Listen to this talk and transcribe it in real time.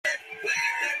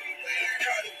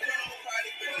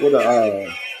What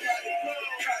a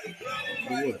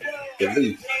the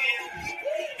leaf.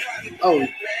 Oh,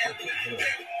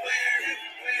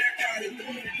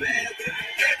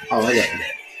 Oh, I got it.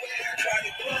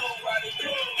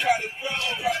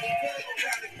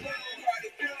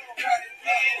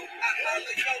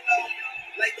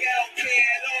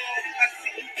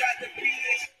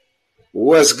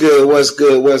 What's good? What's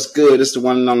good? What's good? It's the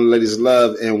one and only Ladies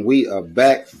Love, and we are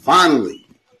back finally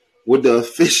with the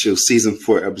official season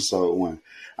 4, episode 1.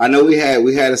 I know we had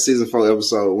a season 4,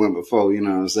 episode 1 before, you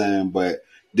know what I'm saying, but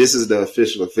this is the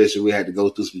official. We had to go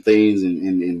through some things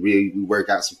and really work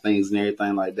out some things and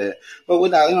everything like that. But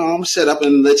without, I'm gonna shut up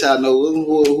and let y'all know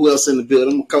who else in the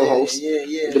building. I'm a co-host. Yeah.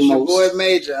 It's your boy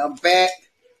Major. I'm back.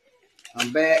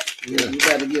 Yeah. We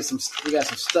got some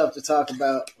stuff to talk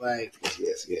about. Like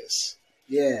yes.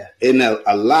 Yeah. And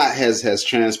a lot has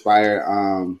transpired.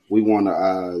 We want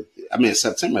to.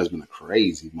 September has been a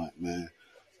crazy month, man.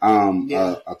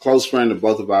 A close friend of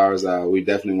both of ours, we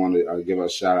definitely want to give a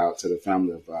shout out to the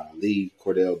family of Lee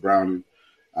Cordell Browning.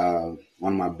 One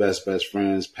of my best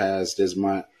friends passed this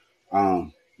month.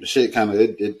 The shit kind of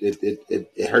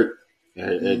it hurt.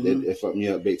 It fucked me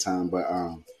up big time. But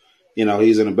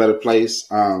he's in a better place.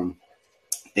 And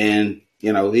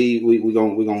we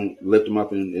gonna lift him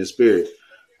up in spirit.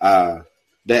 That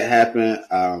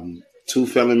happened. 2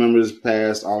 family members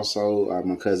passed. Also,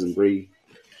 my cousin Bree.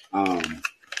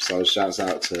 So shouts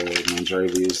out to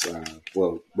Mondrevious.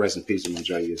 Rest in peace to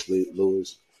Mondrevious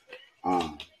Lewis.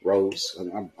 Rose.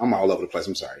 I'm all over the place.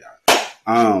 I'm sorry,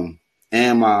 y'all.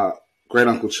 And my great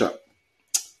uncle Chuck.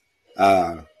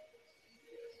 The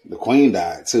Queen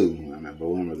died too. I remember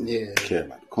we don't really care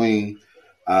about the Queen.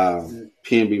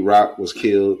 PNB Rock was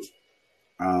killed.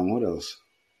 What else?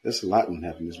 There's a lot that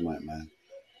happened this month, man.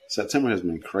 September has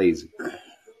been crazy.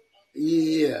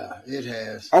 Yeah, it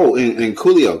has. Oh, and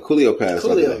Coolio passed.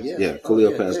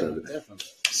 Coolio passed over there.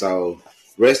 So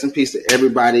rest in peace to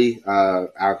everybody.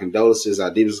 Our condolences, our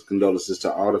deepest condolences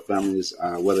to all the families,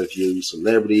 whether if you're a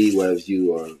celebrity, whether if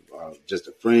you are just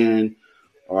a friend,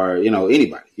 or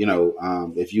anybody.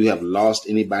 If you have lost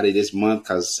anybody this month,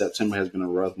 because September has been a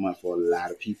rough month for a lot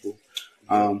of people.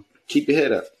 Keep your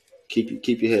head up. Keep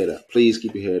your head up. Please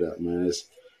keep your head up, man.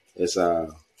 It's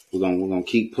we're gonna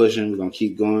keep pushing. We're gonna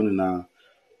keep going, and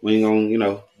we ain't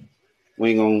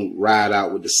gonna ride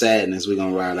out with the sadness. We're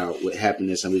gonna ride out with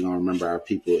happiness, and we're gonna remember our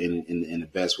people in the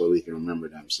best way we can remember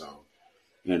them. So,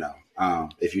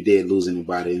 if you did lose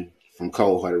anybody from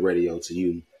Cold Hearted Radio to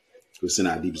you, we send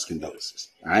our deepest condolences.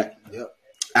 All right. Yep.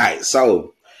 All right.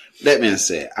 So that being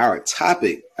said, our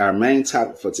main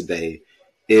topic for today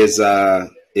is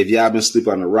if y'all been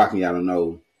sleeping on the rock and y'all don't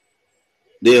know,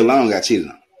 Nia Long got cheated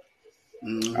on.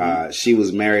 Mm-hmm. She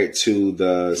was married to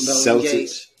the Celtics.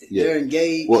 Engaged. Yeah. They're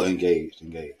engaged. Well, engaged. To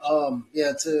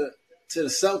the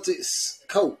Celtics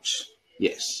coach.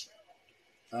 Yes.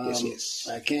 Yes.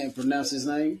 I can't pronounce his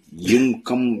name.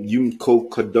 Yumko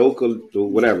Kadoka or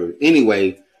whatever.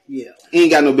 Anyway, he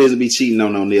ain't got no business be cheating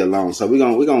on Nia Long. So we're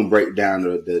gonna break down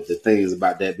the things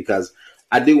about that, because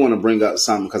I do want to bring up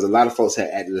something, because a lot of folks had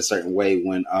acted a certain way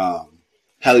when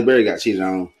Halle Berry got cheated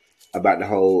on about the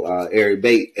whole Eric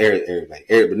Benet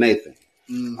thing.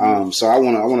 Mm-hmm. So I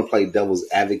want to play devil's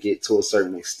advocate to a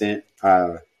certain extent,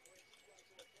 and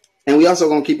we also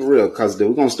gonna keep it real, because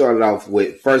we're gonna start it off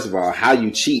with, first of all, how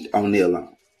you cheat on Nia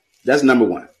Long. That's number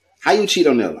one. How you cheat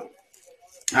on Nia Long?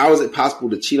 How is it possible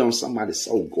to cheat on somebody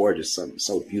so gorgeous, something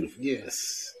so beautiful?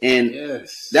 Yes, and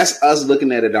that's us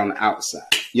looking at it on the outside.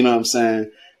 You know what I'm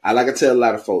saying? I tell a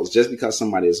lot of folks, just because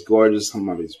somebody is gorgeous,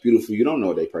 somebody is beautiful, you don't know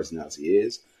what their personality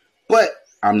is. But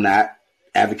I'm not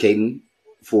advocating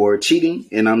for cheating,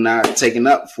 and I'm not taking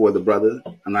up for the brother.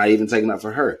 I'm not even taking up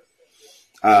for her.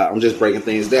 I'm just breaking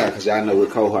things down, because y'all know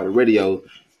with Cold Hearted Radio,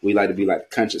 we like to be like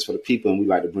conscious for the people, and we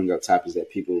like to bring up topics that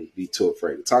people be too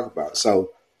afraid to talk about.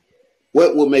 So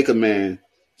what would make a man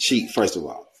cheat, first of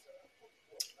all?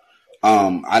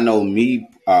 I know me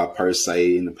per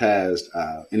se in the past,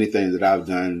 anything that I've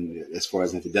done as far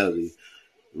as infidelity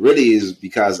really is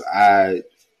because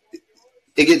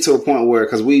it get to a point where,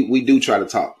 because we do try to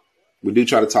talk. We do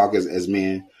try to talk as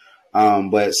men.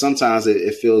 But sometimes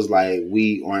it feels like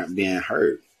we aren't being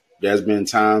heard. There's been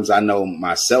times, I know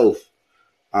myself,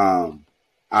 I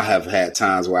have had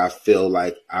times where I feel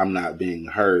like I'm not being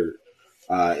heard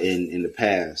in the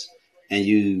past. And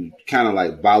you kind of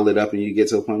like bottle it up, and you get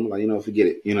to a point where, like, forget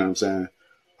it. You know what I'm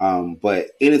saying? But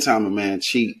anytime a man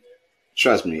cheat,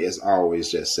 trust me, it's always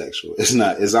just sexual.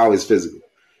 It's always physical.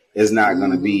 It's not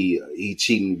going to be he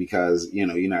cheating because, you're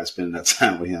not spending enough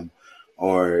time with him,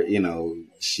 or,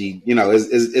 she,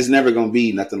 it's never going to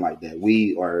be nothing like that.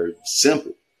 We are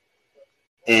simple.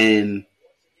 And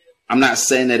I'm not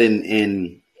saying that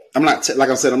I'm not like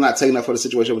I said, I'm not taking that for the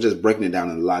situation. I'm just breaking it down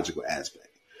in a logical aspect.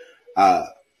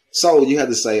 So you have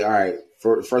to say, all right,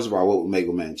 first of all, what would make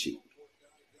a man cheat?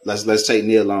 Let's take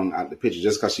Nia Long out the picture.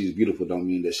 Just because she's beautiful don't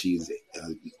mean that she's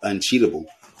uncheatable.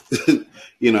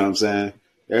 You know what I'm saying?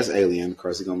 There's Alien. Of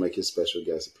course, he's gonna make his special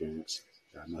guest appearance.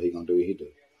 I know he's gonna do what he do.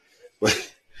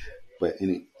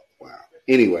 Wow.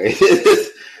 Anyway,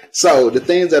 so the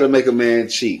things that'll make a man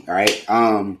cheat. All right.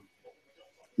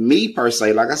 Me per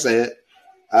se, like I said,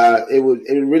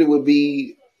 it really would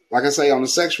be, like I say, on the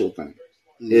sexual thing.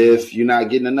 Mm-hmm. If you're not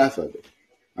getting enough of it,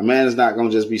 a man is not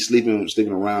gonna just be sleeping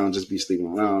around.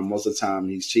 Most of the time,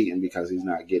 he's cheating because he's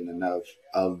not getting enough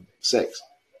of sex.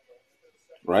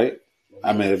 Right?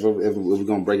 I mean, if we're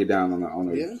gonna break it down on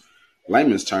a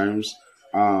layman's terms,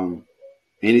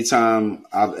 anytime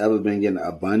I've ever been getting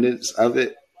abundance of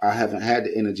it, I haven't had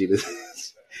the energy to.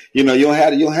 You know, you don't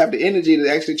have the energy to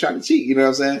actually try to cheat. You know what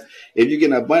I'm saying? If you get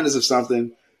an abundance of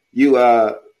something, you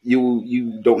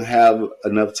don't have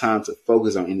enough time to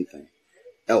focus on anything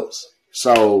else.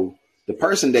 So the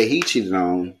person that he cheated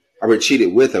on, or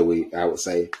cheated with, I would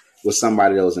say, was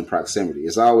somebody that was in proximity.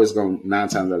 It's always going 9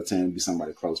 times out of 10 be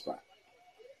somebody close by.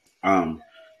 The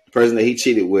person that he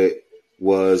cheated with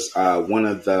was one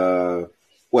of the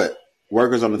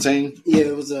workers on the team. Yeah,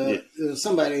 it was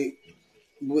somebody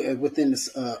within this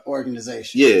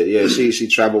organization. Yeah. She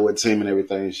traveled with him and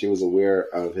everything. She was aware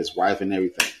of his wife and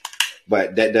everything.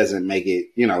 But that doesn't make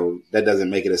it,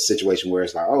 a situation where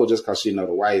it's like, oh, just because she know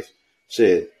the wife,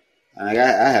 shit. Like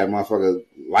I had a motherfucker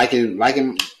liking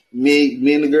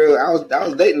me and the girl I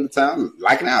was dating at the time,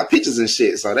 liking our pictures and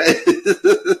shit. So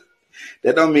that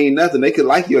that don't mean nothing. They could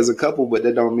like you as a couple, but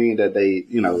that don't mean that they,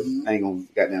 ain't gonna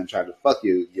goddamn try to fuck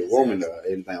your woman or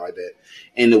anything like that.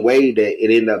 And the way that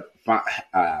it ended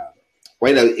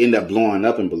up blowing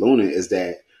up and ballooning is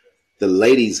that the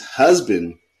lady's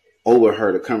husband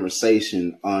overheard a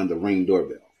conversation on the Ring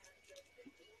doorbell.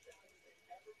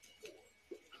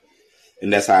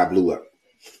 And that's how it blew up.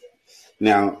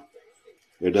 Now,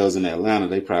 if those in Atlanta,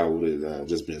 they probably would have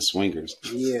just been swingers.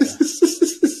 Yeah.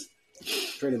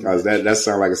 Pretty much. That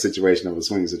sounds like a situation of a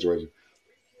swinging situation.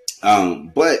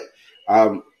 But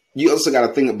you also got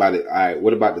to think about it. All right,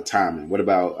 what about the timing? What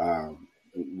about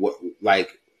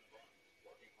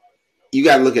you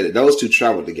got to look at it. Those two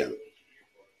traveled together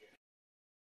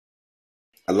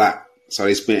a lot. So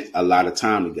they spent a lot of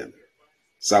time together.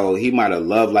 So he might have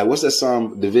loved, what's that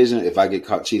song, Division? If I get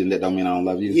caught cheating, that don't mean I don't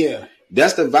love you. Yeah.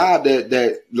 That's the vibe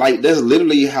that's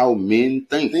literally how men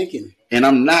think. Thinking. And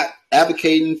I'm not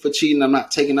advocating for cheating. I'm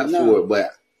not taking up for it.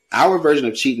 But our version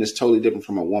of cheating is totally different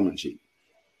from a woman cheating.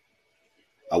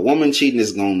 A woman cheating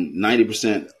is going to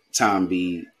 90% time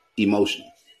be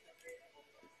emotional.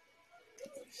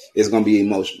 It's going to be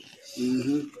emotional.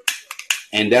 Mm-hmm.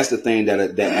 And that's the thing that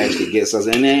actually gets us.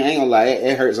 And then, ain't gonna lie,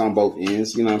 it hurts on both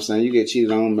ends. You know what I'm saying? You get cheated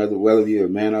on, whether you're a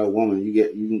man or a woman,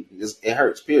 it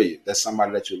hurts, period. That's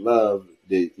somebody that you love,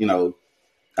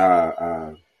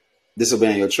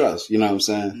 disobeying your trust. You know what I'm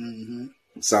saying?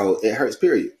 Mm-hmm. So it hurts,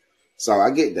 period. So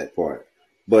I get that part.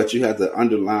 But you have to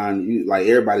underline,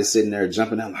 everybody's sitting there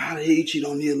jumping out, how the hell you cheat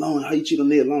on Nia Long? How you cheat on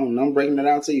Nia Long? And I'm breaking it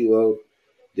out to you. Well,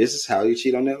 this is how you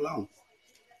cheat on Nia Long.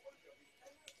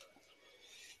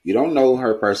 You don't know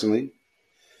her personally.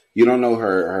 You don't know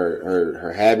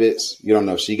her habits. You don't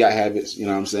know if she got habits. You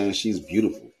know what I'm saying? She's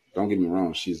beautiful. Don't get me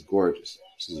wrong. She's gorgeous.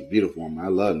 She's a beautiful woman. I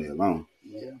love Nia Long.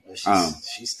 Yeah, but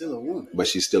she's still a woman. But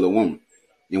she's still a woman.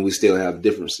 And we still have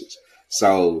differences.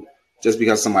 So just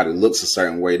because somebody looks a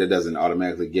certain way, that doesn't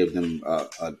automatically give them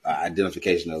an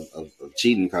identification of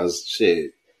cheating. Because,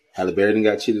 shit, Halle Berry done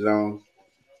got cheated on.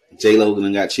 J-Lo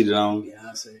done got cheated on.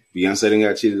 Beyonce done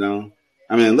got cheated on.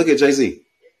 I mean, look at Jay-Z.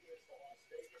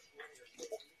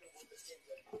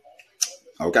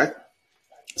 Okay,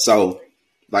 so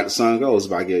like the song goes,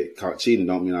 if I get caught cheating,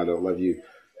 don't mean I don't love you.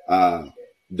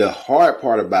 The hard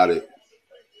part about it,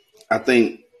 I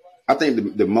think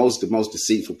the most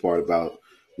deceitful part about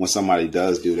when somebody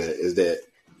does do that is that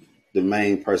the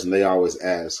main person, they always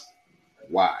ask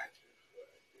why,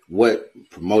 what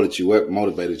promoted you, what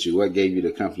motivated you, what gave you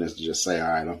the confidence to just say,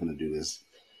 all right, I'm going to do this.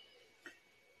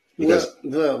 Because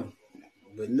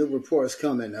with new reports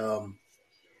coming,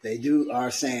 they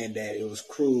are saying that it was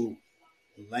crude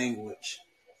language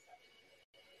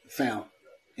found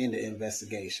in the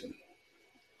investigation.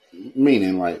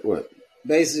 Meaning, like what?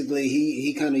 Basically,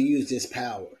 he kind of used his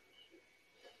power.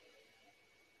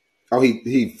 Oh,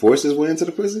 he forced his way into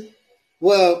the pussy?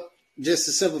 Well, just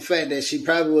the simple fact that she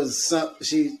probably was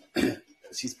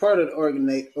she's part of the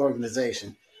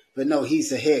organization, but no, he's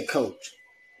the head coach,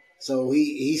 so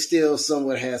he still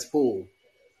somewhat has pull.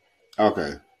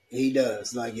 Okay. He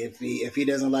does. Like if he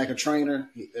doesn't like a trainer,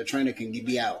 the trainer can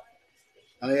be out.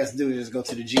 All he has to do is just go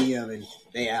to the GM and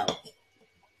they out.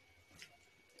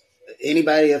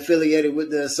 Anybody affiliated with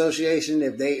the association,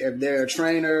 if they're a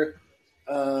trainer,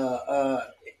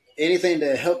 anything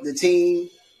to help the team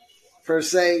per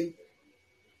se,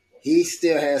 he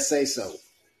still has say so.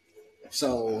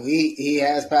 So he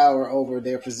has power over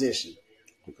their position.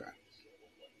 Okay.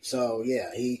 So yeah,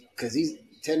 because he's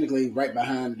technically right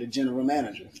behind the general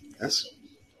manager. That's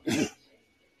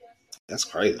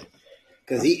crazy.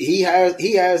 Because he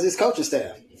hires his coaching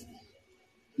staff.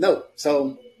 No,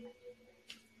 so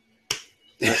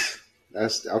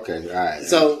that's okay. All right.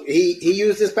 So he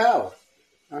used his power.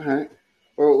 All right.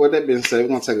 Well, with that being said, we're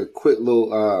gonna take a quick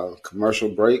little commercial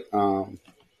break, and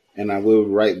I will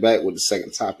be right back with the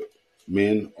second topic: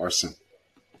 men are simple.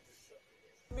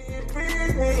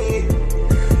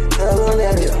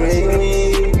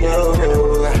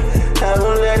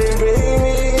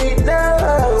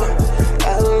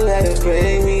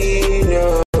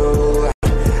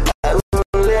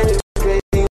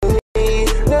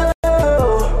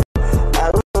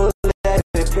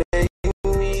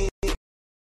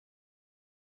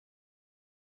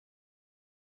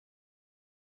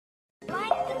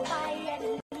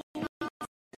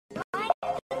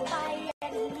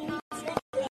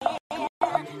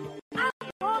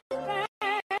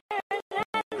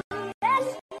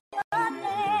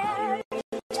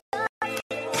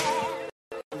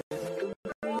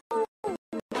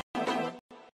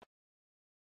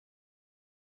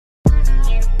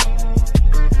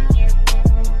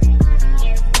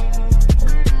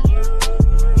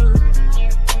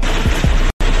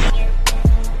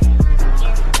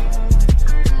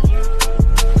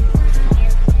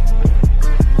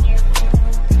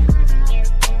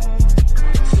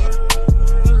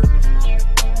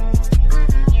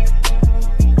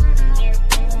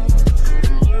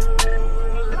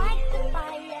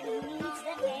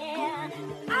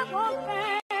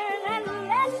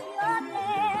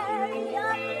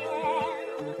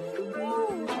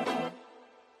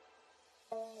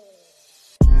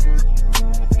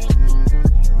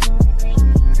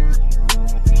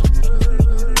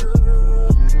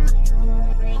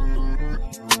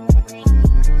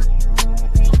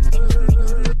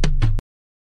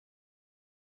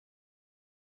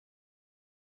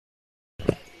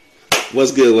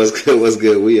 What's good? What's good? What's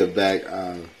good? We are back.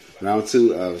 Round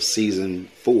 2 of season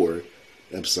 4,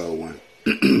 episode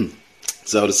 1.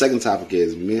 So the second topic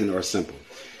is men are simple.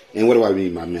 And what do I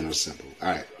mean by men are simple? All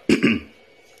right.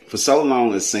 For so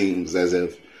long, it seems as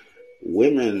if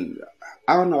women,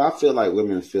 I don't know, I feel like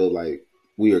women feel like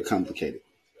we are complicated,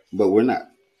 but we're not.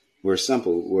 We're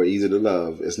simple. We're easy to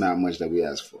love. It's not much that we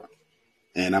ask for.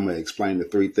 And I'm going to explain the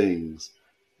 3 things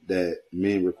that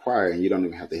men require, and you don't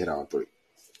even have to hit all 3.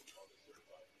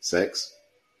 Sex,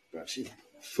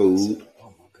 food,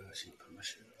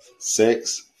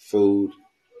 sex, food,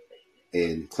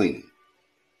 and cleaning.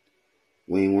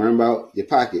 We ain't worrying about your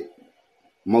pocket,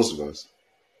 most of us.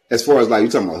 As far as like, you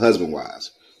talking about husband-wise.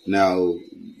 Now,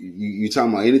 you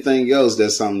talking about anything else,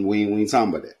 that's something we ain't talking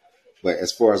about that. But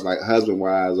as far as like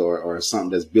husband-wise or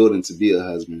something that's building to be a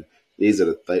husband, these are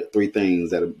the 3 things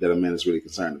that a man is really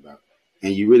concerned about.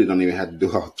 And you really don't even have to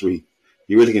do all 3.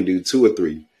 You really can do 2 or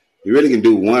 3. You really can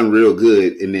do 1 real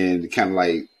good and then kind of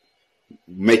like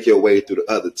make your way through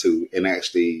the other 2 and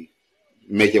actually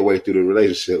make your way through the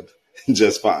relationship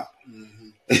just fine.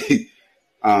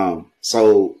 Mm-hmm.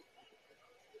 So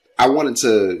I wanted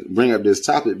to bring up this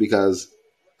topic because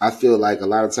I feel like a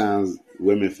lot of times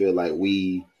women feel like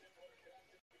we,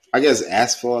 I guess,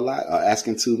 ask for a lot or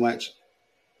asking too much.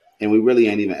 And we really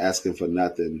ain't even asking for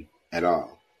nothing at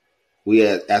all. We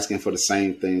are asking for the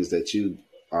same things that you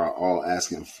are all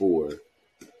asking for,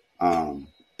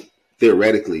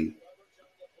 theoretically,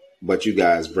 but you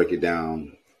guys break it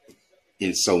down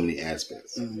in so many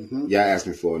aspects. Mm-hmm. Y'all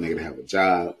asking for a nigga to have a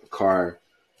job, a car,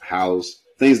 a house,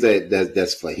 things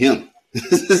that's for him.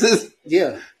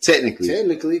 Yeah,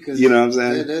 technically, because you know what I'm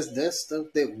saying. Yeah, that's stuff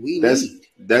that we need.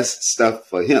 That's stuff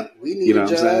for him. We need a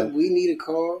job. We need a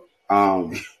car.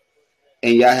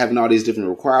 And y'all having all these different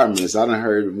requirements. I done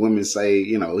heard women say,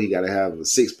 you know, he got to have a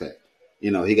 6-pack. You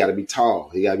know, he got to be tall.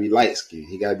 He got to be light skinned.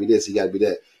 He got to be this. He got to be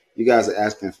that. You guys are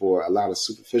asking for a lot of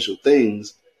superficial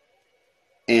things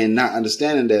and not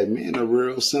understanding that men are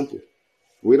real simple.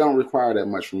 We don't require that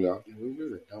much from y'all. We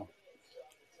really don't.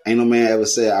 Ain't no man ever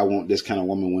said, I want this kind of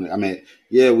woman. I mean,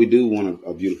 yeah, we do want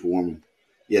a beautiful woman.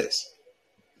 Yes.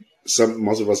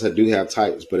 Most of us do have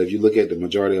types, but if you look at the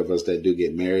majority of us that do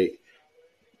get married,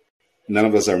 none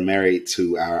of us are married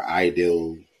to our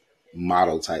ideal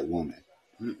model type woman.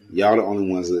 Y'all the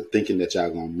only ones that are thinking that y'all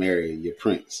gonna marry your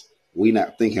prince. We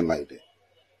not thinking like that.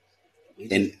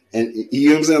 And you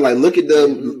know what I'm saying? Like, look at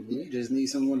them. We just need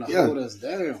someone to hold us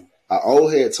down. An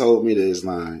old head told me this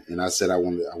line, and I said I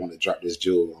want to drop this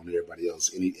jewel on everybody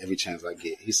else every chance I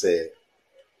get. He said,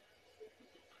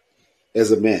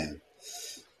 as a man,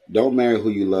 don't marry who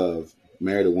you love,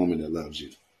 marry the woman that loves you.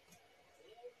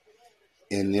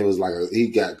 And it was like he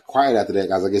got quiet after that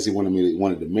because I guess he wanted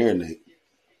to marinate.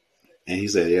 And he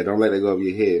said, yeah, don't let that go over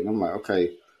your head. And I'm like,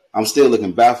 okay. I'm still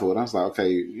looking baffled. I was like,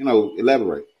 okay,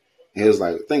 elaborate. And he was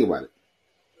like, think about it.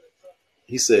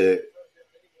 He said,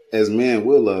 as men,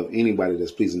 we'll love anybody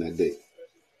that's pleasing that dick.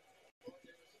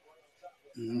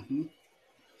 Mm-hmm.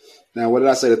 Now, what did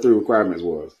I say the 3 requirements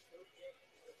was?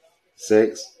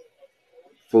 Sex,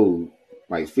 food,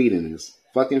 like feeding is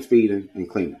fucking feeding and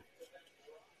cleaning.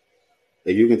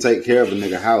 If you can take care of a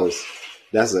nigga house,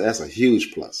 that's a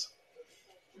huge plus.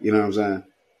 You know what I'm saying?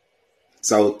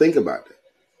 So think about that.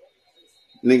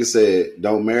 Nigga said,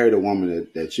 don't marry the woman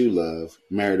that you love,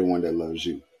 marry the one that loves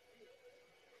you.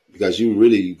 Because you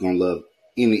really gonna love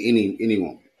any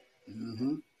woman.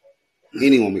 Mm-hmm.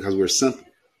 Any woman, because we're simple.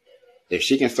 If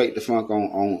she can fake the funk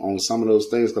on some of those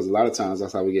things, because a lot of times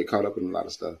that's how we get caught up in a lot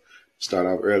of stuff. Start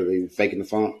off early, faking the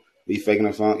funk. We faking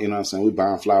the funk, you know what I'm saying? We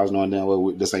buying flowers knowing damn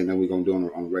well this ain't nothing we're gonna do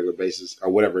on a regular basis, or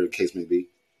whatever the case may be.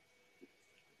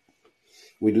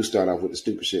 We do start off with the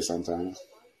stupid shit sometimes.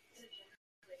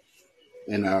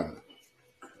 And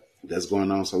that's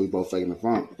going on, so we both faking the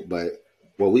funk. But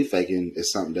what we faking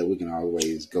is something that we can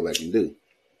always go back and do.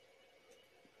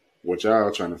 What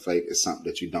y'all trying to fake is something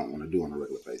that you don't want to do on a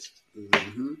regular basis.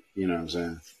 Mm-hmm. You know what I'm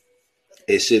saying?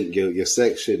 It shouldn't your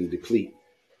sex shouldn't deplete.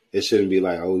 It shouldn't be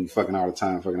like, oh, you fucking all the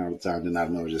time, then I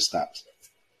know it just stops.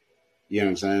 You know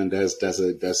what I'm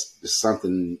saying? That's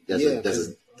something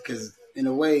because in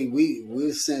a way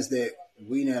we sense that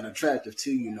we not attractive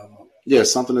to you no more. Yeah,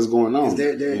 something is going on.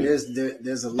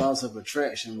 There's a loss of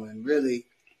attraction when really,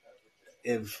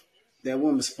 if that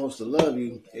woman's supposed to love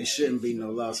you, it shouldn't be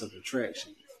no loss of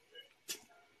attraction.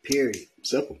 Period.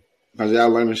 Simple. Because y'all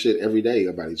learning shit every day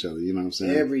about each other. You know what I'm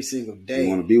saying? Every single day. You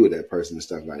want to be with that person and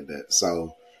stuff like that.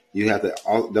 So you have to.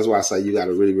 That's why I say you got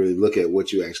to really, really look at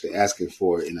what you're actually asking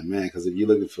for in a man. Because if you're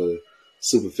looking for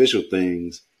superficial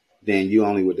things, then you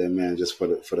only with that man just for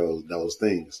those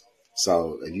things.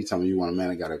 So if you tell me you want a man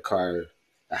that got a car,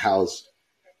 a house,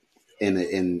 and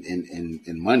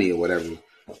money or whatever,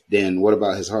 then what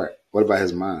about his heart? What about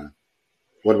his mind?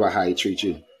 What about how he treats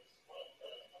you?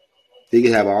 He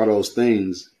can have all those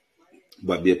things,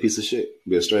 but be a piece of shit,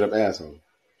 be a straight up asshole.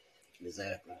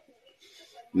 Exactly.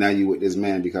 Now you with this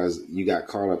man because you got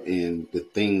caught up in the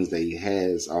things that he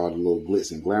has, all the little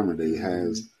glitz and glamour that he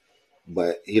has,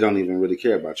 but he don't even really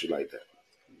care about you like that.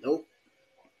 Nope.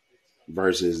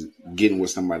 Versus getting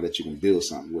with somebody that you can build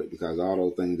something with, because all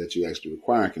those things that you actually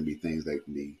require can be things that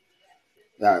can be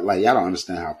like, y'all don't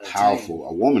understand how powerful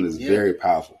a woman is. Very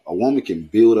powerful. A woman can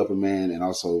build up a man and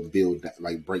also break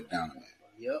down a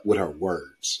man with her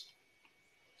words.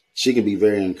 She can be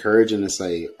very encouraging and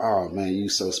say, "Oh man, you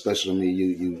so special to me.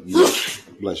 You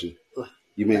bless you.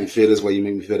 You made me feel this way. You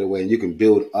made me feel that way." And you can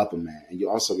build up a man, and you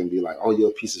also can be like, "Oh, you're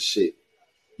a piece of shit.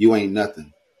 You ain't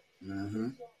nothing. Mm-hmm.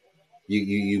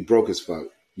 You broke as fuck.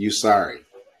 You sorry."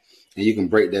 And you can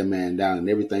break that man down, and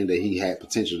everything that he had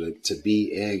potential to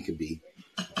be and could be.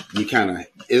 You kind of,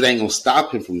 it ain't gonna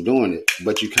stop him from doing it,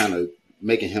 but you kind of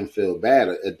making him feel bad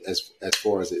as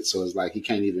far as it. So it's like he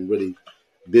can't even really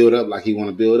build up like he want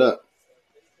to build up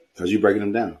because you breaking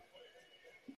him down.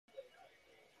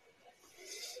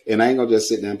 And I ain't gonna just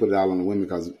sit there and put it all on the women,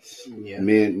 because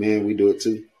men, we do it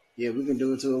too. Yeah, we can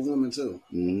do it to a woman too.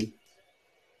 Mm-hmm.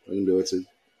 We can do it too.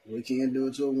 We can do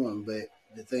it to a woman, but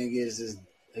the thing is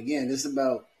again, it's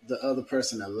about the other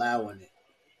person allowing it.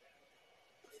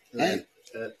 Like,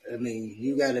 I mean,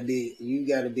 you gotta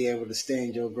be able to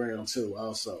stand your ground too.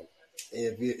 Also,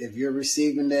 if you're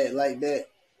receiving that like that,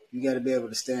 you gotta be able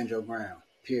to stand your ground.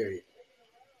 Period.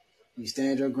 You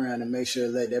stand your ground and make sure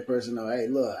to let that person know, hey,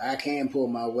 look, I can pull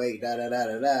my weight.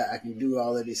 I can do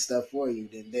all of this stuff for you.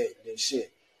 Then that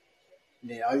shit.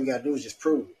 Then all you gotta do is just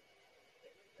prove it.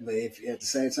 But if at the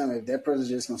same time, if that person's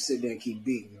just gonna sit there and keep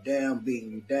beating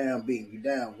you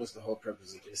down, what's the whole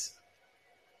purpose of this?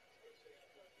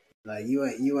 Like you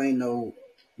ain't no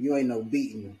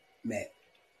beating Matt.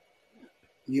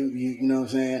 You know what I'm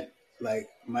saying? Like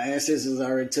my ancestors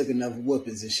already took enough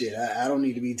whoopings and shit. I don't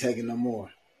need to be taking no more.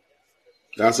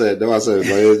 I said,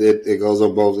 it goes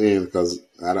on both ends, because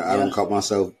I don't caught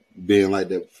myself being like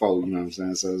that before. You know what I'm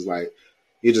saying? So it's like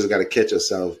you just got to catch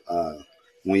yourself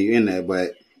when you're in there.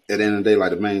 But at the end of the day,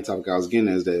 like the main topic I was getting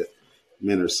at is that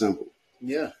men are simple.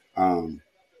 Yeah.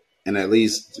 And at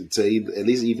least at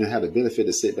least even have the benefit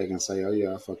to sit back and say, oh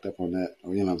yeah, I fucked up on that,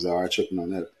 or you know what I'm saying, or I tripping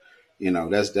on that. You know,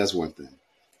 that's one thing.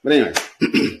 But anyway,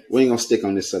 we ain't gonna stick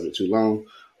on this subject too long.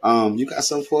 You got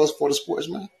something for us for the sports,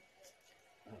 man?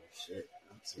 Oh shit.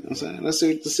 You know what I'm saying? Let's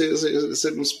see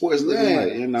what sports looking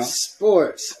like, you know.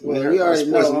 Sports. Well, You already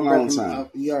know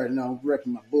I'm repping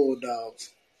my Bulldogs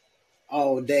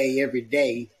all day, every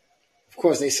day. Of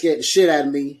course, they scared the shit out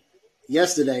of me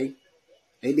yesterday.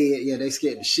 They did, yeah, they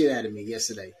scared the shit out of me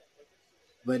yesterday.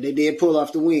 But they did pull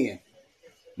off the win.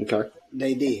 Okay.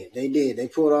 They did. They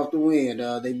pulled off the win.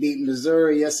 They beat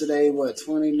Missouri yesterday,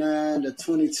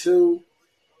 29-22.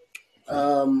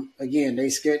 Again, they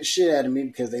scared the shit out of me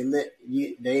because they let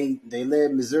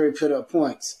Missouri put up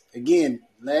points. Again,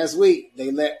 last week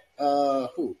they let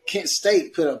Kent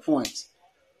State put up points.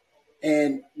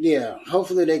 And yeah,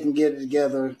 hopefully they can get it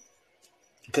together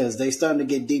because they starting to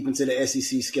get deep into the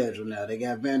SEC schedule now. They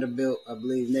got Vanderbilt, I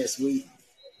believe, next week.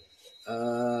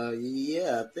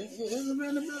 Yeah, I think it is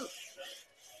Vanderbilt.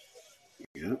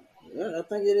 Yeah. Yeah, I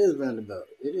think it is Vanderbilt.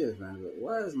 It is Vanderbilt.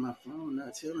 Why is my phone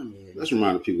not telling me? Let's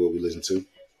remind the people what we listen to.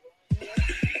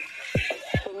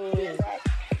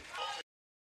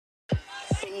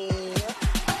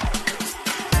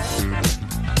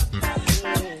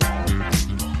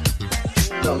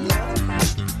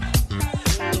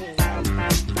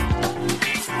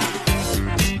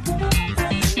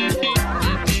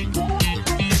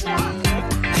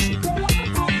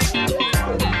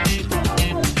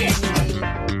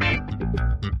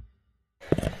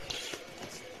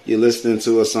 You're listening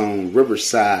to us on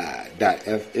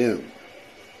Riverside.fm.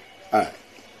 All right.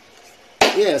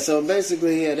 Yeah, so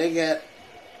basically, yeah, they got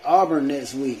Auburn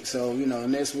next week. So, you know,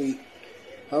 next week,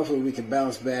 hopefully we can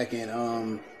bounce back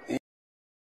and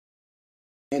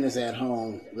it's at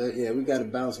home. But yeah, we got to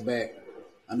bounce back.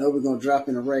 I know we're going to drop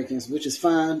in the rankings, which is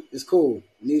fine. It's cool.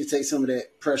 We need to take some of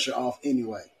that pressure off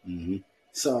anyway. Mm-hmm.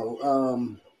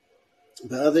 So,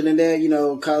 but other than that, you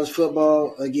know, college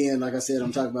football, again, like I said,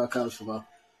 I'm talking about college football.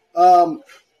 Yeah,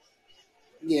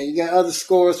 you got other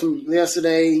scores from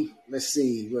yesterday. Let's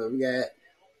see what we got.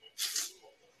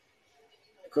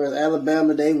 Of course,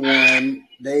 Alabama, they won.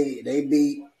 They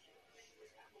beat.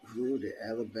 Who did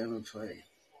Alabama play?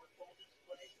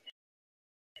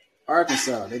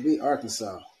 Arkansas. They beat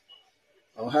Arkansas.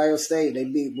 Ohio State, they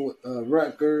beat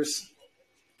Rutgers.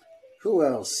 Who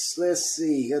else? Let's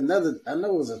see. Another, I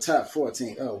know it was a top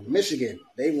 14. Oh, Michigan.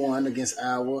 They won against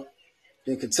Iowa.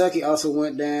 Then Kentucky also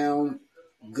went down.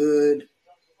 Good.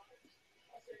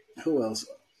 Who else?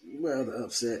 Where are the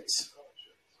upsets?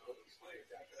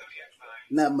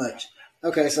 Not much.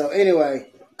 Okay, so anyway,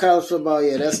 college football,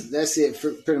 yeah, that's it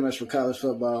pretty much for college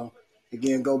football.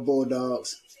 Again, go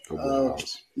Bulldogs. Go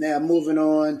Bulldogs. Now moving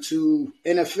on to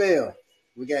NFL.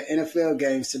 We got NFL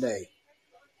games today.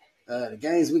 The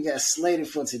games we got slated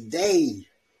for today.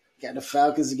 Got the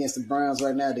Falcons against the Browns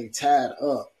right now. They tied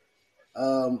up.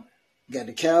 Got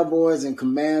the Cowboys and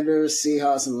Commanders,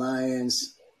 Seahawks and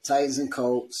Lions, Titans and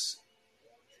Colts.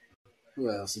 Who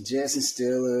else? The Jets and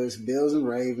Steelers, Bills and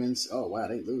Ravens. Oh, wow,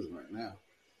 they losing right now.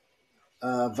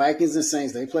 Vikings and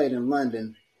Saints, they played in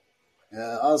London.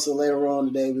 Also later on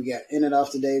today, we got in and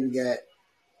off today, we got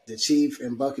the Chiefs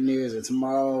and Buccaneers. And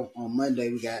tomorrow on Monday,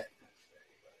 we got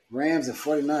Rams and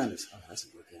 49ers. Oh, that's a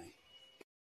good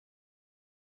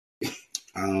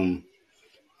game.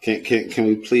 Can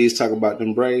we please talk about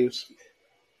them Braves?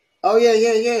 Oh,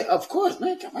 yeah. Of course,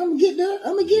 man. I'm going to get there.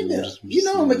 You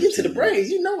know I'm going to get to the Braves.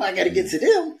 You know I got to get to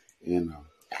them. You know,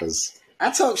 because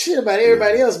I talk shit about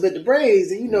everybody else but the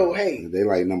Braves. And, you know, hey. They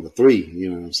like number 3.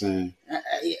 You know what I'm saying?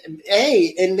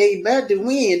 Hey, and they about to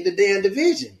win the damn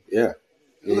division. Yeah.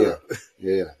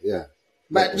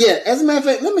 But yeah, as a matter of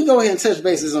fact, let me go ahead and touch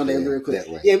bases on that real quick.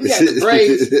 Yeah, we got the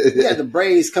Braves. We got the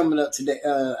Braves coming up today.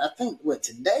 I think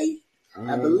today?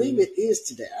 I believe it is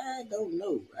today. I don't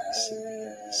know. Let's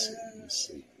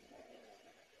see.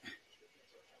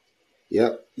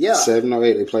 Yep. Yeah.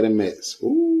 7-8. They play the Mets.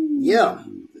 Ooh. Yeah.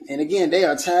 And again, they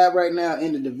are tied right now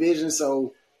in the division.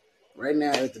 So right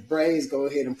now, if the Braves go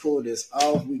ahead and pull this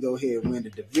off, we go ahead and win the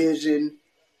division.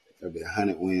 That'll be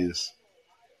 100 wins.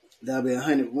 That'll be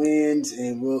 100 wins,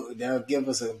 and that'll give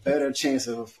us a better chance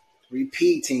of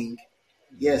repeating.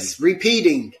 Yes,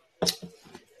 repeating.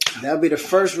 That'll be the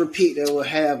first repeat that we'll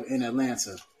have in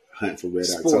Atlanta. Hunt for Red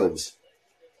Sports.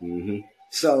 October. Mm-hmm.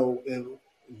 So it will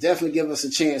definitely give us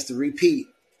a chance to repeat.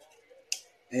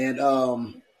 And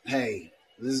hey,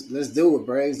 let's do it,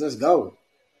 Braves. Let's go.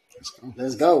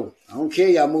 Let's go. I don't care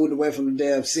y'all moved away from the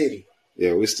damn city.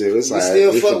 Yeah, we still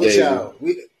fuck with y'all.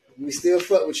 We still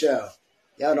fuck with y'all.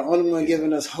 Y'all the only one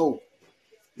giving us hope.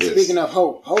 Yes. Speaking of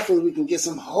hope, hopefully we can get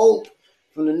some hope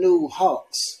from the new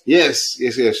Hawks. Yes.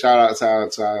 Shout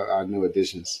out to our new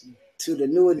additions. To the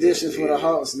new additions for the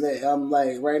Hawks. I'm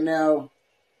like right now,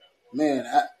 man.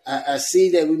 I see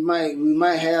that we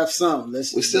might have some. We're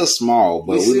still small,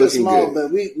 but we're still looking small, good.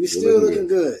 but we still looking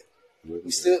good.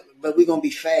 But we're gonna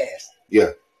be fast.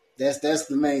 Yeah. That's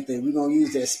the main thing. We're gonna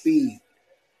use that speed.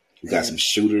 We got some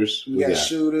shooters. We got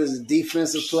shooters,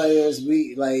 defensive players.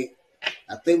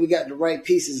 I think we got the right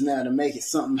pieces now to make it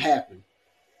something happen.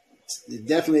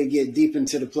 Definitely get deep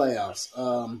into the playoffs.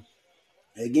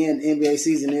 Again, NBA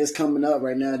season is coming up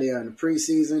right now. They are in the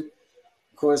preseason.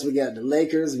 Of course, we got the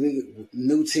Lakers.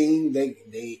 New team. They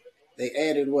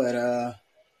added what?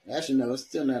 Actually, no, it's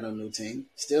still not a new team.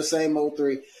 Still same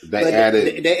 03. They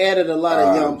added a lot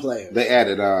of young players. They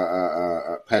added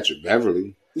Patrick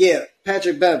Beverly. Yeah,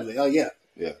 Patrick Beverly. Oh yeah.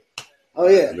 Yeah. Oh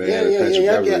yeah.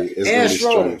 And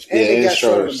Schroeder. And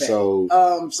Schroeder.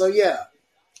 So yeah.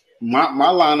 My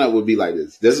lineup would be like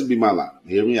this. This would be my lineup.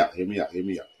 Hear me out.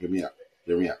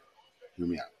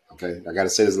 Okay? I got to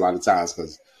say this a lot of times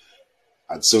because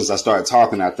as soon as I start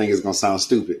talking, I think it's going to sound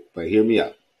stupid. But hear me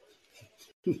out.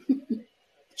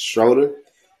 Schroeder,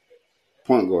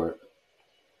 point guard.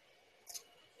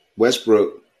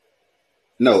 Westbrook.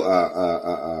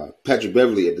 No, Patrick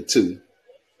Beverly at the 2.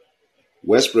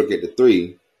 Westbrook at the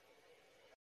 3.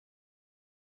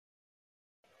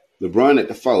 LeBron at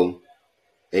the 4.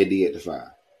 AD at the 5.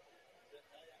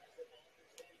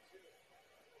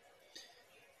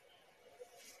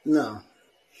 No.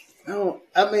 I don't.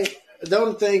 I mean, the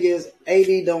only thing is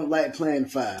AD don't like playing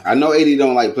 5. I know AD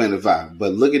don't like playing the 5,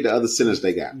 but look at the other centers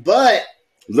they got. But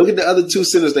look at the other 2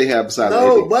 centers they have besides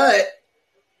AD.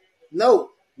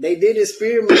 They did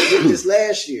experiment with this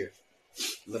last year.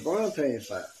 LeBron playing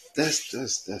 5. That's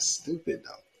stupid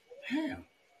though. How?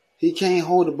 He can't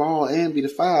hold the ball and be the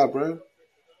 5, bro.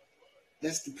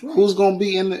 That's the point. Who's gonna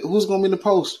be in the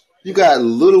post? You got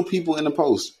little people in the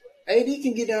post. AD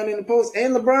can get down in the post,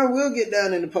 and LeBron will get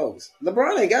down in the post.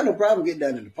 LeBron ain't got no problem getting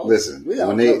down in the post. Listen,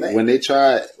 when they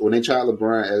tried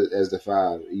LeBron as the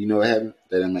 5, you know what happened?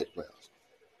 They didn't make the playoffs.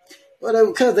 Well,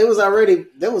 because they was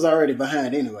already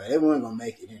behind anyway. They weren't gonna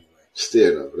make it anyway.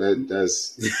 Still though,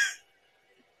 that's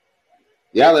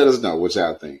y'all let us know what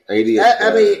y'all think. AD, okay.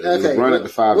 LeBron at the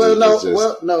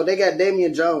 5. No, they got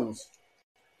Damian Jones.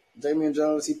 Damian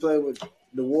Jones, he played with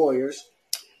the Warriors.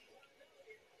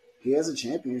 He has a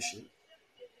championship.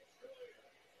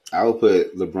 I would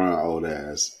put LeBron old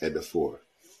ass at the 4.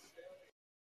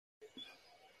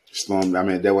 Storm. I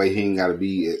mean, that way he ain't got to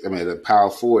be. I mean, the power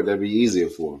forward that'd be easier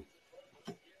for him.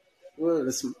 Well,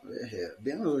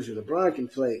 be honest with you, LeBron can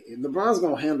play. LeBron's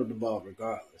gonna handle the ball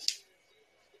regardless.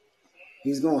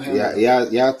 He's gonna handle.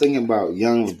 Y'all thinking about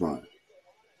young LeBron.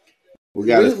 We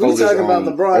got to focus talking on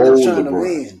about LeBron old trying LeBron. to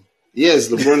win. Yes,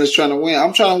 LeBron is trying to win.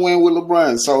 I'm trying to win with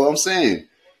LeBron. So I'm saying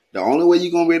the only way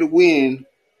you're gonna be able to win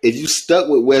if you stuck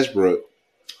with Westbrook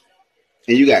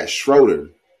and you got Schroeder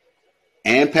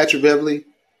and Patrick Beverly.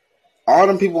 All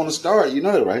them people on the start, you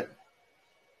know that, right?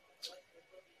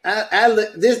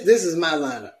 This is my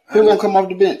lineup. Who gonna come off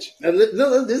the bench?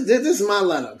 This is my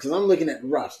lineup because I'm looking at the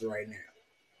roster right now.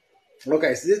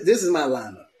 Okay, so this is my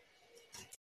lineup.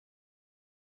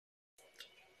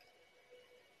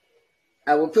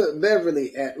 I will put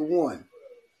Beverly at 1.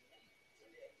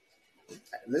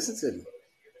 Listen to me.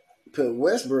 Put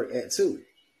Westbrook at 2.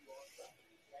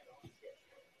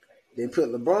 Then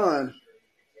put LeBron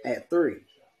at 3.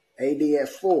 AD at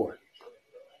 4.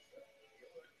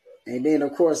 And then,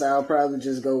 of course, I'll probably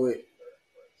just go with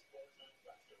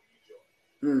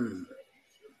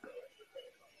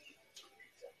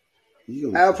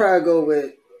I'll probably go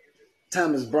with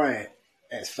Thomas Bryant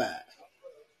as 5.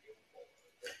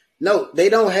 No, they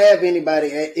don't have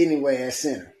anybody anyway at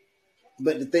center.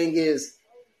 But the thing is,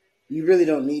 you really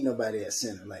don't need nobody at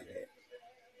center like that.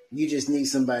 You just need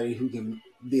somebody who can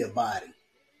be a body.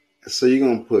 So you're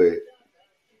going to put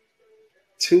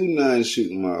 2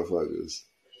 non-shooting motherfuckers.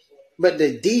 But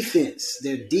their defense.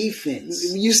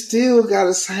 You still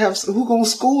got to have who going to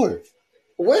score?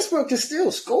 Westbrook can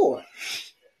still score.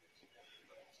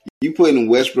 You putting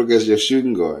Westbrook as your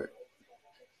shooting guard.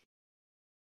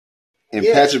 And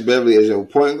Patrick Beverly as your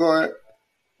point guard?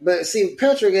 But see,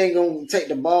 Patrick ain't going to take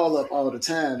the ball up all the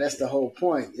time. That's the whole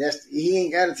point. He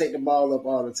ain't got to take the ball up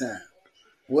all the time.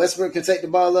 Westbrook can take the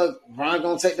ball up. Bron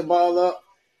going to take the ball up.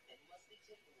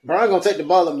 Bron going to take the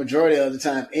ball up majority of the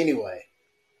time anyway.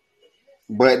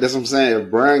 But that's what I'm saying. If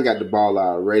Bron got the ball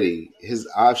already, his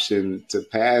option to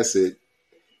pass it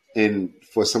and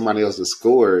for somebody else to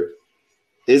score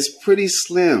is pretty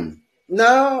slim.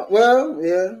 No, well,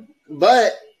 yeah.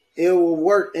 But it will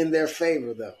work in their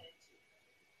favor though,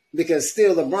 because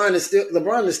still LeBron is still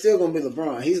going to be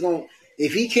LeBron. He's going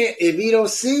if he don't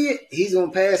see it, he's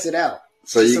going to pass it out.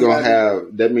 So you're gonna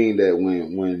have that mean that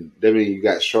when that mean you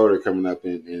got Schroeder coming up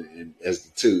in as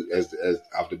the two as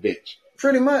off the bench.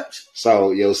 Pretty much. So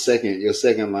your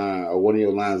second line or one of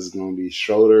your lines is gonna be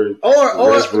Schroeder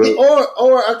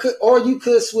or you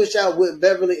could switch out with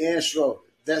Beverly and Schroeder.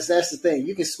 That's the thing.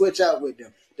 You can switch out with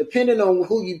them depending on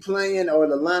who you playing or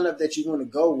the lineup that you want to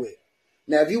go with.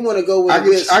 Now, if you want to go with, I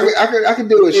can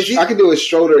do it. I can do a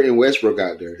Schroeder and Westbrook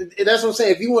out there. That's what I'm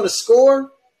saying. If you want to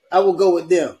score, I will go with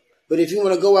them. But if you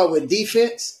want to go out with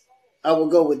defense, I will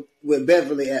go with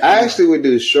Beverly. I actually would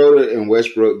do Schroeder and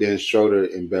Westbrook, then Schroeder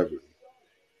and Beverly.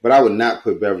 But I would not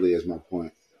put Beverly as my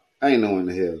point. I ain't know in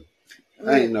the hell.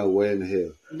 I ain't know where in the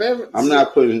hell. I'm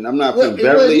not putting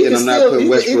Beverly and I'm not putting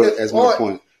Westbrook as my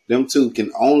point. Them two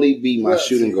can only be my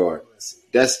shooting guard.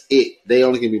 That's it. They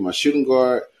only can be my shooting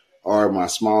guard or my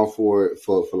small forward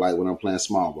for like when I'm playing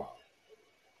small ball.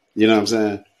 You know what I'm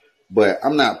saying? But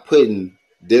I'm not putting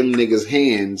them niggas'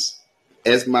 hands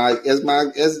as my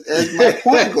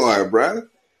point guard, bro.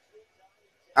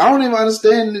 I don't even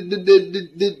understand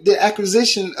the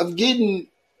acquisition of getting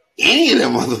any of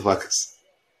them motherfuckers.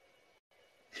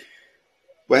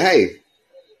 But hey,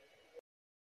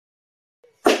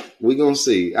 we gonna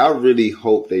see. I really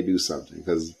hope they do something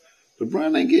because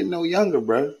LeBron ain't getting no younger,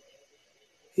 bro.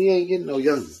 He ain't getting no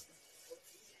younger.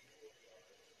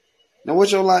 Now,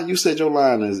 what's your line? You said your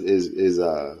line is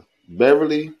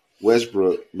Beverly,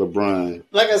 Westbrook, LeBron,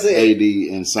 like I said, AD,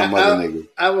 and some other nigga.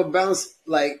 I would bounce,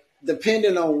 like,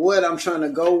 depending on what I'm trying to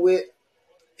go with,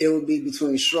 it would be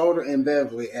between Schroeder and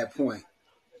Beverly at point.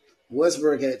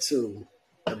 Westbrook at 2,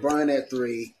 LeBron at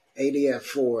 3, AD at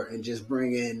 4, and just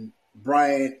bring in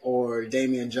Bryant or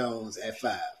Damian Jones at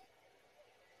 5.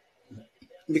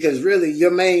 Because really,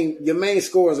 your main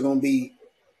scores are going to be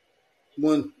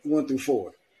 1 through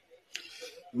 4.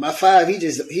 My 5, he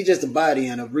just a body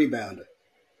and a rebounder.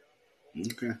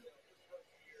 Okay.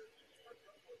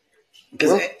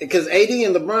 Because AD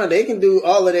and LeBron, they can do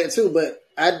all of that too. But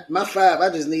my 5, I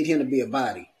just need him to be a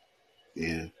body.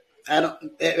 Yeah. I don't.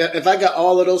 If I got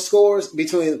all of those scores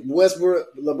between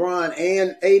Westbrook, LeBron,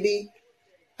 and AD,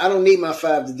 I don't need my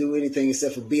 5 to do anything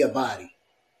except for be a body.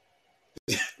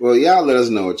 Well, y'all let us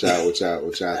know what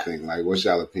y'all think. Like, what's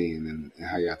y'all opinion and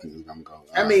how y'all think it's gonna go.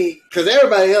 I mean, because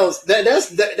everybody else,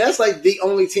 that's like the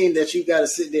only team that you got to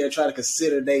sit there and try to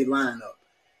consider their lineup.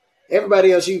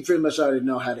 Everybody else, you pretty much already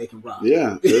know how they can rock.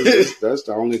 Yeah, that's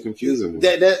the only confusing one.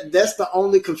 That's the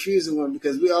only confusing one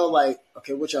because we all like,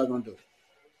 okay, what y'all gonna do?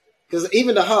 Because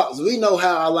even the Hawks, we know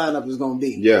how our lineup is gonna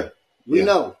be. Yeah, we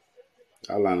know.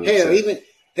 Our lineup.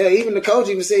 Even the coach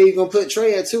even said he's gonna put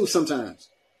Trey at 2 sometimes.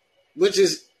 Which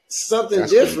is something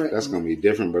different. That's going to be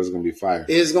different, but it's going to be fire.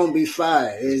 It's going to be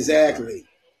fire. Exactly.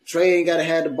 Trey ain't got to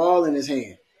have the ball in his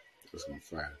hand. It's going to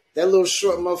be fire. That little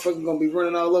short motherfucker going to be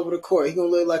running all over the court. He going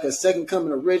to look like a second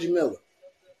coming of Reggie Miller.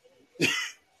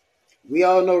 We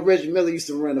all know Reggie Miller used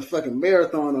to run a fucking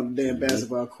marathon on the damn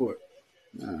basketball court.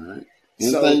 All right.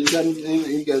 You got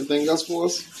anything else for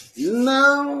us?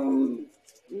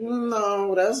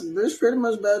 No, that's pretty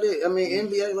much about it. I mean,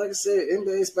 NBA, like I said,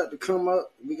 NBA is about to come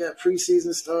up. We got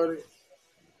preseason started.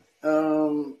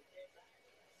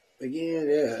 Again,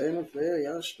 yeah, NFL,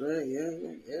 y'all straight, yeah,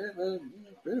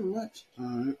 pretty much. All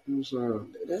right,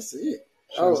 that's it.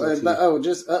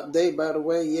 Just update, by the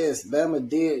way, yes, Bama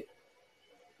did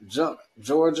jump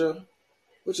Georgia,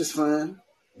 which is fine.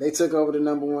 They took over the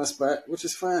number 1 spot, which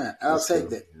is fine. I'll take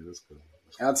that. Yeah, that's good.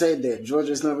 I'll take that.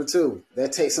 Georgia's number 2.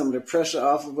 That takes some of the pressure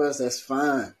off of us. That's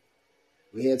fine.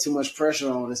 We had too much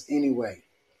pressure on us anyway.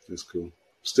 That's cool.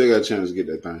 Still got a chance to get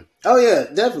that thing. Oh yeah,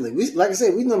 definitely. We, like I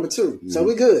said, we number 2, so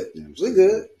we good. Yeah, we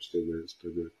good. Still good.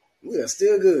 We are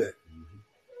still good. Mm-hmm.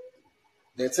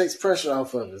 That takes pressure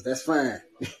off of us. That's fine.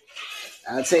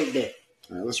 I'll take that.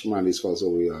 All right, let's remind these folks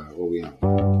what we on.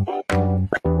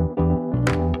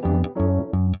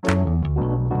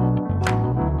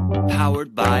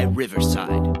 Powered by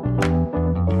Riverside.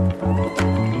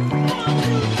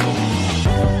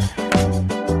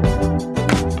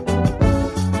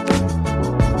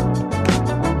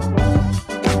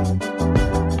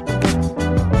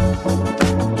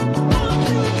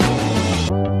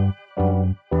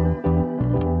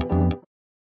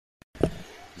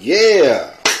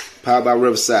 Yeah, powered by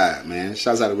Riverside, man.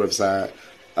 Shouts out to Riverside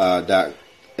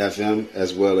 .fm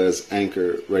as well as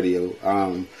Anchor Radio.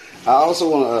 I also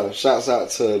want to shouts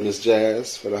out to Miss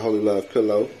Jazz for the Holy Love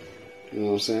pillow. You know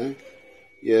what I'm saying?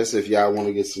 Yes, if y'all want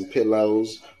to get some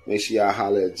pillows, make sure y'all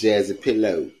holler at Jazzy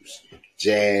Pillows.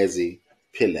 Jazzy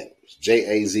Pillows.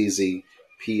 Jazz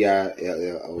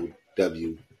Pillows.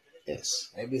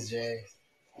 Maybe it's Jazz.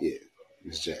 Yeah,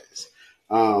 it's Jazz.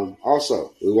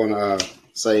 Also, we want to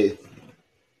say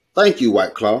thank you,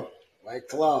 White Claw. White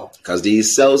Claw. Because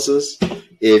these seltzers,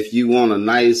 if you want a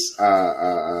nice,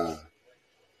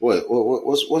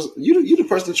 what's you the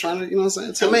person trying to, you know what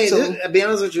I'm saying? To be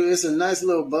honest with you, it's a nice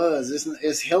little buzz.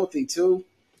 It's healthy too.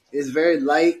 It's very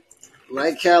light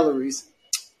calories.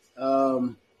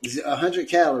 It's 100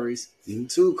 calories,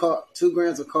 2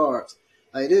 grams of carbs.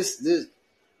 Like this,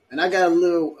 and I got a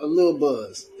little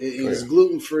buzz. It's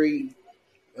gluten free.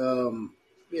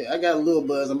 I got a little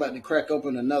buzz. I'm about to crack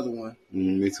open another one.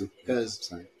 Me too.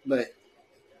 But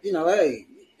hey,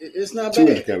 it's not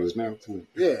 200 calories now.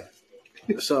 Yeah.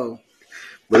 So,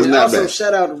 but it's not bad.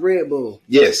 Shout out to Red Bull.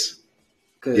 Yes.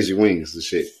 Gives you wings and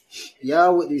shit.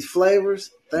 Y'all with these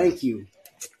flavors, thank you.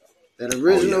 That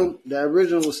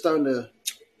original was starting to,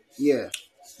 yeah.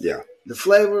 The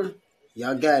flavor,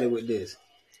 y'all got it with this.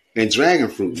 And dragon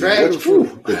fruit.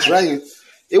 The dragon.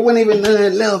 It wasn't even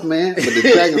none left, man. But the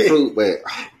dragon fruit,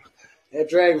 that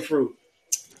dragon fruit.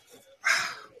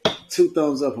 2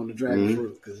 thumbs up on the dragon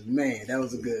fruit because man, that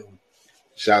was a good one.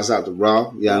 Shouts out to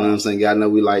Raw. Y'all know what I'm saying? Y'all know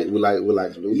we like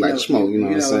to smoke. You know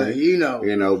what I'm saying? You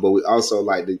know. But we also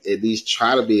like to at least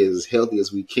try to be as healthy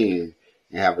as we can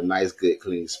and have a nice, good,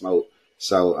 clean smoke.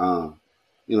 So,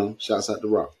 shouts out to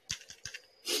Raw.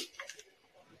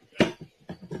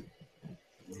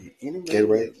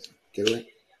 Gatorade.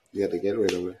 You got the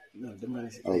Gatorade over there. No, the money.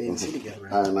 Didn't see the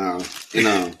Gatorade. I know.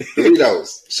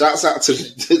 Doritos. Shouts out to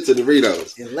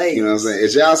Doritos. You know what I'm saying?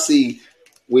 As y'all see,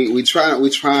 we trying to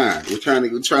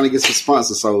get some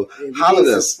sponsors. So holler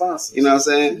at us. Sponsors. You know what I'm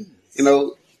saying?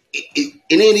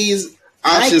 Any of these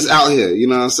options Nike. Out here. You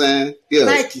know what I'm saying? Yeah.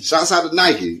 Nike. Shouts out to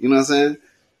Nike. You know what I'm saying?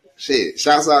 Shit.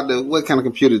 Shouts out to what kind of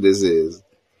computer this is.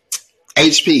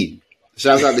 HP.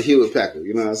 Shouts out to Hewlett Packard.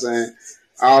 You know what I'm saying?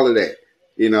 All of that.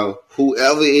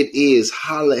 Whoever it is,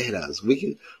 holler at us. We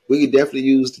can definitely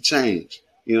use the change.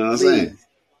 You know what I'm saying?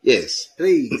 Yes.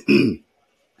 Please.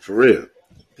 For real.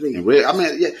 Please. And real. I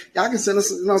mean, yeah, y'all can send us,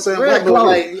 you know what I'm saying? White clothes.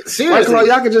 Like, seriously. White clothes,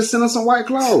 y'all can just send us some white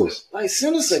clothes. Like,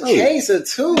 send us a case or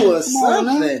 2 or something.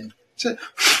 I mean.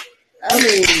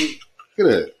 Look at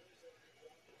that.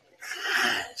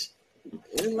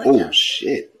 Like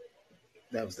shit.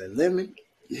 That was the lemon.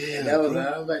 Yeah. I was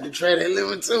about to try that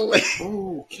lemon too.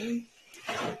 Okay.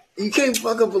 You can't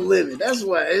fuck up a lemon. That's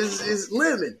why it's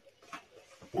lemon.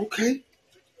 Okay.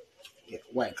 Yeah,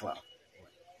 White Claw.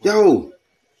 Yo.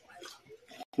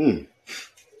 When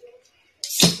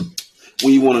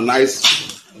you want a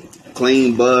nice,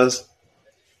 clean buzz,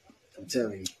 I'm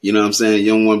telling you. You know what I'm saying?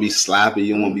 You don't want to be sloppy.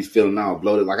 You don't want to be feeling all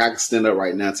bloated. Like I can stand up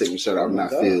right now, take my shirt off, and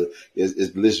not feel it's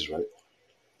delicious, right?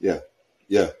 Yeah.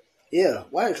 Yeah,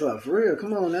 White Claw, for real.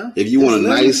 Come on now. If you want a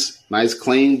nice,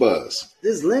 clean buzz.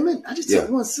 This lemon, I just took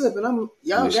one sip and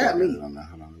y'all got me. Hold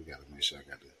on. We got to make sure I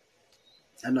got this.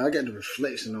 I know I got the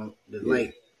reflection on the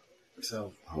light.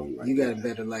 So you got a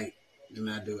better light than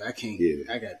I do. I can't. Yeah.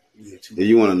 I got too much. If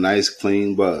you want a nice,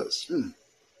 clean buzz, and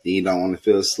you don't want to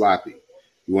feel sloppy,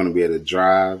 you want to be able to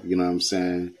drive, you know what I'm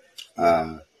saying,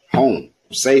 home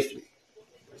safely.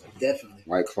 Definitely.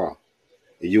 White Claw.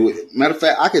 Matter of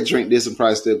fact, I could drink this and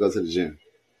probably still go to the gym.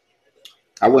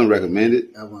 I wouldn't recommend it.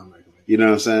 You know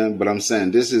what I'm saying? But I'm saying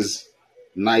this is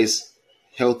nice,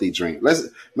 healthy drink.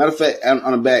 Matter of fact,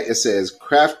 on the back it says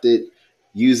crafted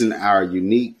using our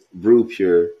unique brew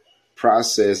pure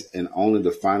process and only the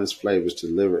finest flavors to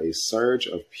deliver a surge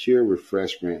of pure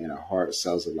refreshment in a hard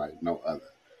seltzer like no other.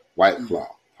 White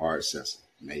Claw, hard seltzer,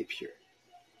 made pure.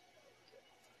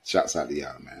 Shouts out to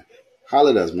y'all, man.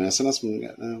 Holler at us, man. Send us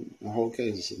a whole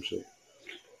case or some shit.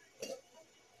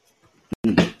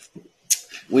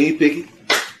 When you pick it,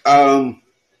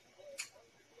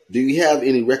 do you have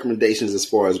any recommendations as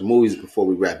far as movies before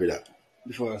we wrap it up?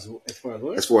 As far as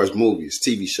what? As far as movies,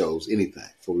 TV shows, anything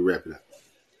before we wrap it up.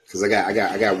 Because I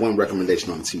got one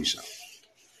recommendation on the TV show.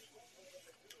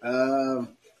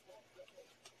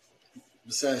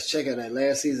 Besides, check out that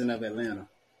last season of Atlanta.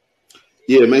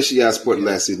 Yeah, make sure y'all support the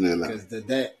last season of Atlanta.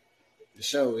 Because the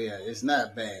show, it's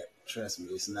not bad. Trust me,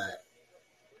 it's not.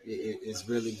 It's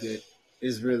really good.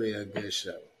 It's really a good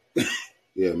show.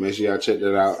 Yeah, make sure y'all check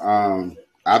that out.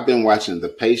 I've been watching The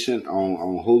Patient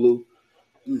on Hulu.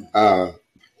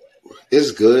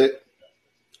 It's good.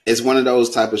 It's one of those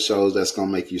type of shows that's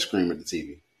gonna make you scream at the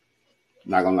TV.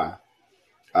 Not gonna lie.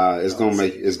 It's gonna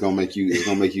make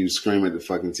you scream at the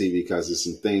fucking TV because there's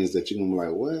some things that you're gonna be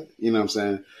like, what? You know what I'm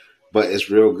saying? But it's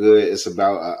real good. It's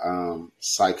about a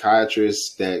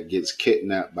psychiatrist that gets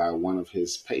kidnapped by one of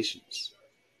his patients.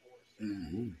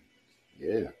 Mm-hmm.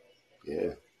 Yeah.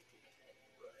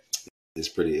 It's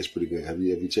pretty good. Have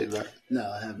you checked it out? No,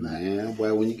 I have not. Man,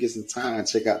 well, when you get some time,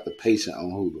 check out The Patient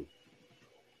on Hulu.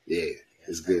 Yeah,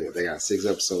 it's good. They got 6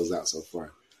 episodes out so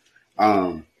far.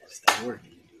 That's that work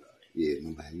you do. Yeah,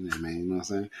 man, you know what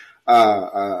I'm saying?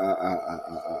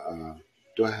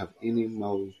 Do I have any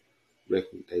more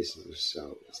recommendations of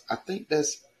shows? I think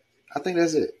that's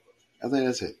it.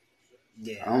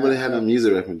 Yeah, I don't really have no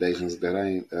music recommendations that I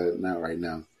ain't not right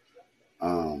now.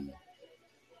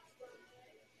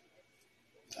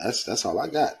 That's all I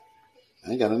got.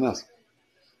 I ain't got nothing else.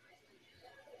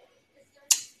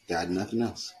 Got nothing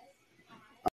else.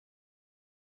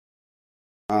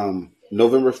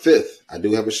 November 5th, I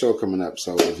do have a show coming up.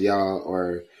 So if y'all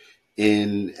are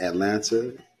in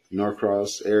Atlanta,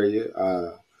 Norcross area,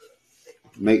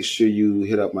 make sure you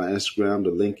hit up my Instagram.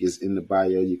 The link is in the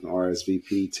bio. You can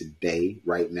RSVP today,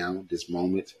 right now, this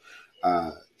moment.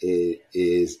 It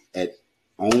is at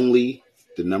only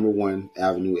the number 1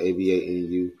 Avenue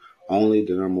AVANU. Only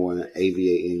the number 1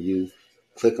 AVANU.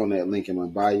 Click on that link in my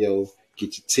bio.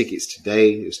 Get your tickets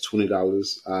today. It's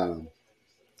 $20.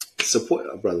 Support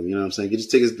a brother, you know what I'm saying? Get your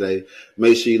tickets today.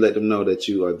 Make sure you let them know that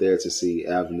you are there to see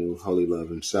Avenue, Holy Love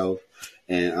himself.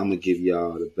 And I'm going to give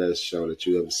y'all the best show that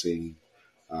you ever seen.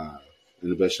 And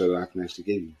the best show that I can actually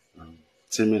give you.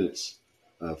 10 minutes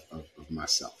of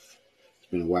myself.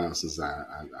 It's been a while since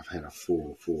I've had a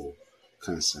full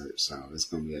concert. So it's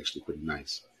going to be actually pretty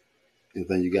nice.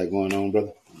 Anything you got going on,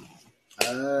 brother?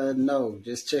 No,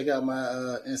 just check out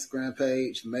my Instagram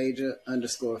page,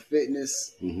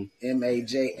 Majah_fitness,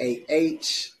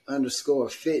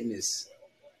 MAJAH_fitness.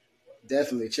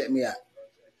 Definitely check me out.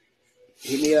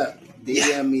 Hit me up,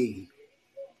 DM me.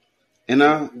 And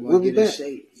we'll be back.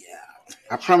 Yeah,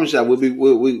 I promise y'all,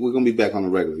 we're gonna be back on the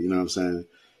regular. You know what I'm saying?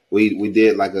 We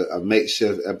did like a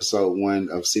makeshift episode 1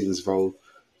 of season 4.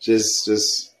 Just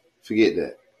forget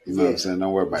that. You know what I'm saying?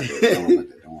 Don't worry about that.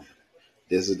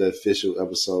 This is the official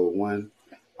episode 1.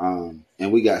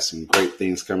 And we got some great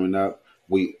things coming up.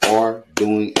 We are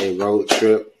doing a road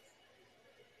trip.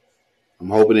 I'm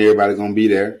hoping everybody's going to be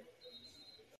there.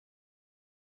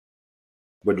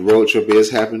 But the road trip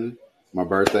is happening. My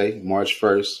birthday, March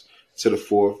 1st to the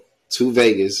 4th, to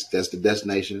Vegas. That's the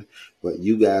destination. But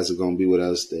you guys are going to be with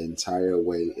us the entire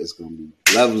way. It's going to be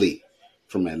lovely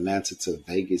from Atlanta to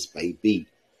Vegas, baby.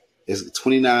 It's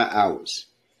 29 hours.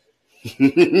 It's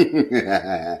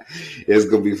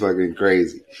gonna be fucking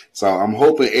crazy. So I'm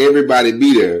hoping everybody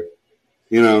be there.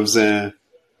 You know what I'm saying?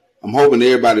 I'm hoping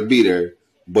everybody be there.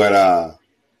 But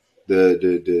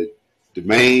the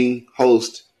main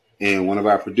host and one of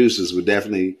our producers would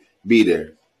definitely be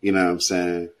there. You know what I'm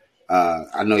saying?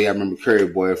 I know y'all remember Curry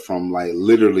Boy from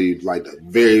literally the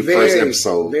very first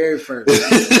episode. Very first.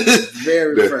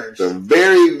 The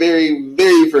very, very,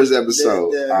 very first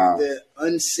episode. The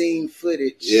unseen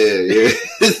footage. Yeah.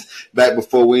 Back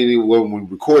before we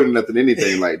recording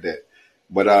anything like that.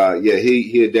 But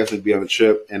he'll definitely be on the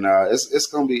trip, and it's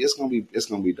gonna be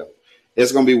dope.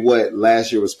 It's gonna be what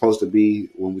last year was supposed to be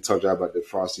when we talked about the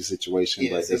Frosty situation.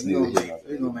 Yes, but that's neither here nor there.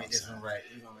 We're gonna make this one right.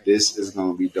 This is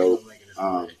gonna be dope.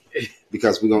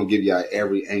 Because we're gonna give y'all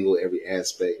every angle, every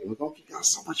aspect, and we're gonna give y'all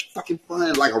so much fucking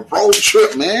fun, like a road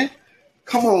trip, man.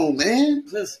 Come on, man.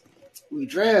 Listen, we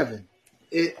driving.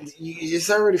 It's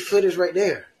already footage right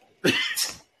there on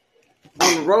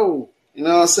the road. You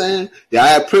know what I'm saying? Yeah,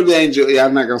 I probably enjoy. Yeah,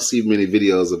 I'm not gonna see many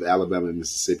videos of Alabama and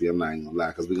Mississippi. I'm not even gonna lie,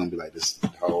 because we're gonna be like this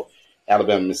whole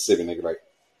Alabama, Mississippi nigga,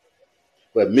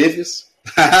 but Memphis,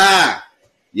 yeah,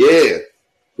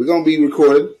 we're gonna be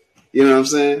recording. You know what I'm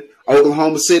saying?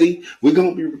 Oklahoma City, we're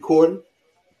gonna be recording.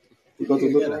 We're gonna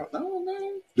look around.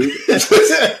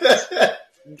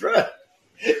 Bruh.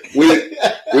 We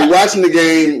watching the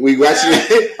game. We watching.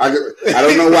 I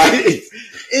don't know why.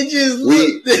 It just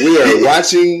we are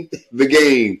watching the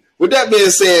game. With that being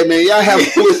said, man, y'all have.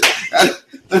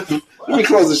 Let me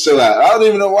close the show out. I don't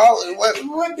even know why. What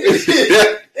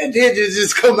that did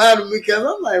just come out of me because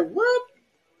I'm like, what?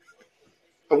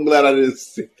 I'm glad I didn't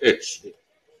see that shit.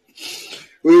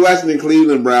 We're watching the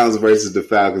Cleveland Browns versus the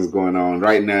Falcons going on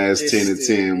right now. It's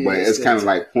 10-10, but it's kind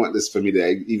of pointless for me to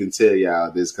even tell y'all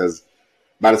this because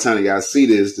by the time y'all see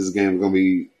this game is gonna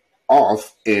be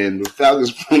off, and the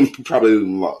Falcons probably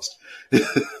lost.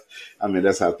 I mean,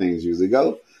 that's how things usually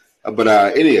go. But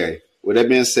anyway, with that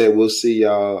being said, we'll see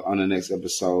y'all on the next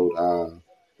episode.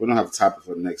 We don't have a topic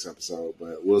for the next episode,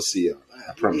 but we'll see y'all.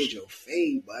 I promise you. Your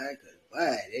fade, boy,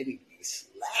 they need to be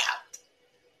slapped.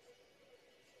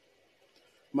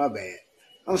 My bad.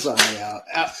 I'm sorry, y'all.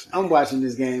 I'm watching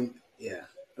this game. Yeah.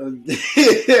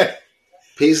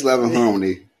 Peace, love, and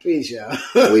harmony. Peace, y'all.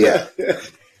 We out.